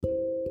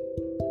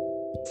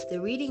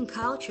The reading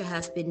culture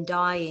has been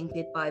dying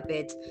bit by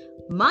bit,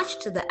 much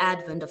to the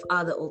advent of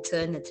other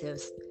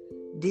alternatives.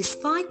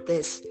 Despite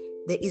this,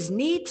 there is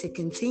need to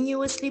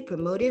continuously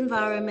promote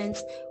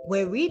environments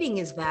where reading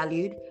is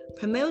valued,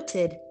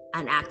 promoted,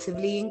 and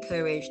actively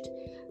encouraged.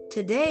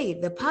 Today,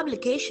 the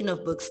publication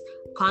of books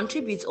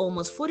contributes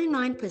almost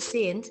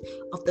 49%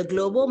 of the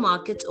global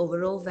market's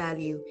overall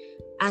value,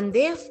 and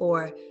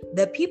therefore,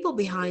 the people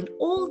behind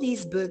all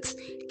these books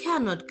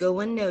cannot go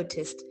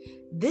unnoticed.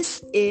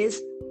 This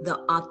is The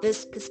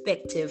Author's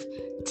Perspective.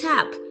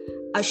 TAP,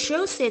 a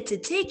show set to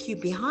take you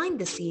behind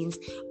the scenes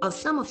of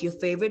some of your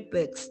favorite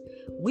books.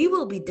 We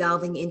will be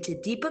delving into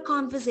deeper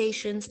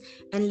conversations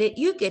and let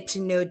you get to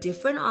know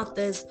different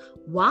authors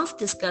whilst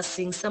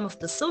discussing some of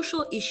the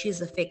social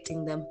issues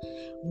affecting them.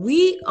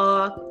 We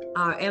are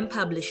RM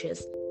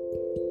Publishers.